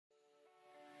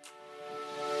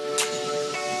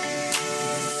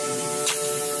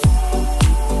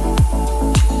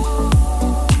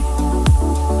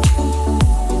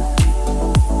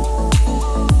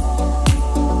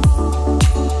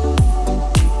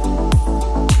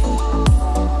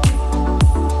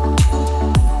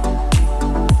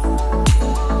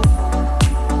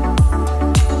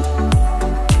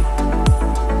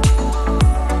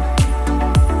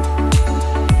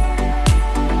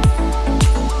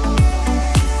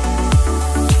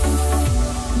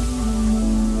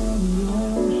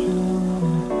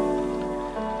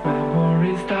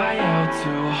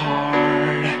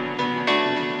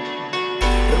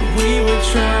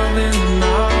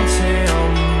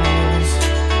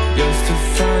to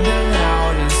find the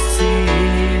loudest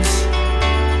tease.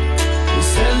 We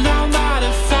sat down by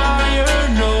the fire,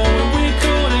 knowing we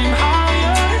could aim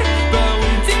higher, but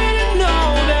we didn't know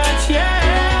that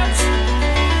yet.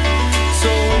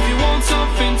 So if you want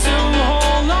something to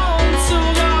hold on to,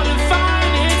 gotta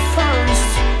find it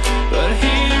first. But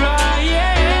here I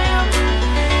am,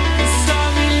 'cause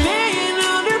I've been laying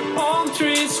under palm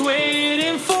trees,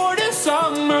 waiting for the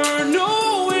summer,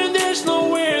 knowing there's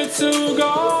nowhere to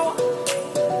go.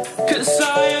 'Cause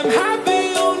I am happy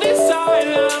on this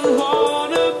island,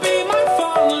 wanna be my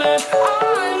farmland.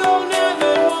 I don't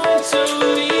ever want to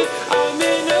leave, I'm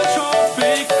in a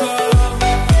tropic club.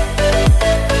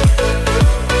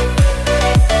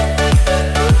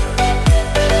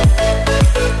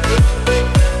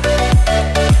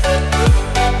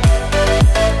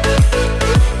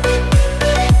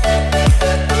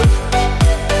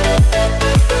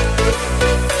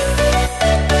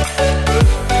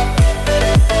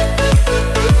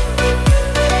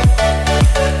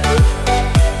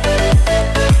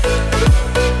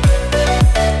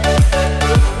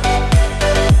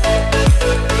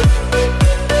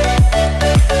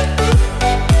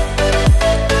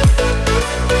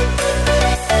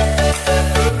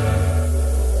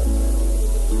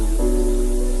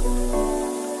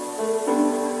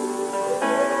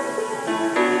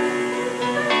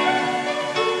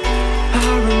 I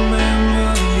remember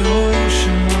the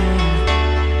ocean,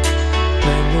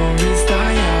 memories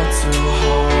die out too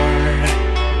hard.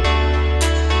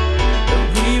 But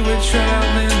we were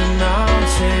traveling the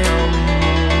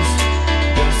mountains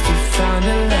just to find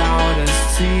the loudest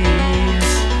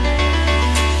tease.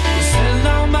 We sat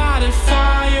down by the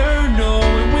fire,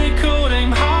 knowing we could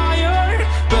aim higher,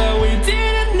 but we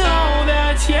didn't know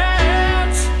that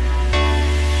yet.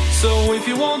 So if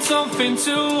you want something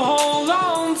to hold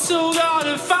on to,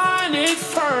 gotta find it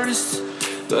first.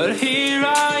 But here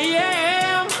I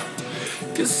am,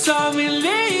 'cause I've been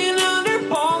laying under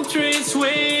palm trees,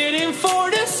 waiting for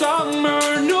the summer,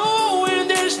 knowing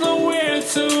there's nowhere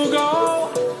to go.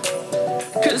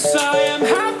 'Cause I am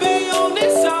happy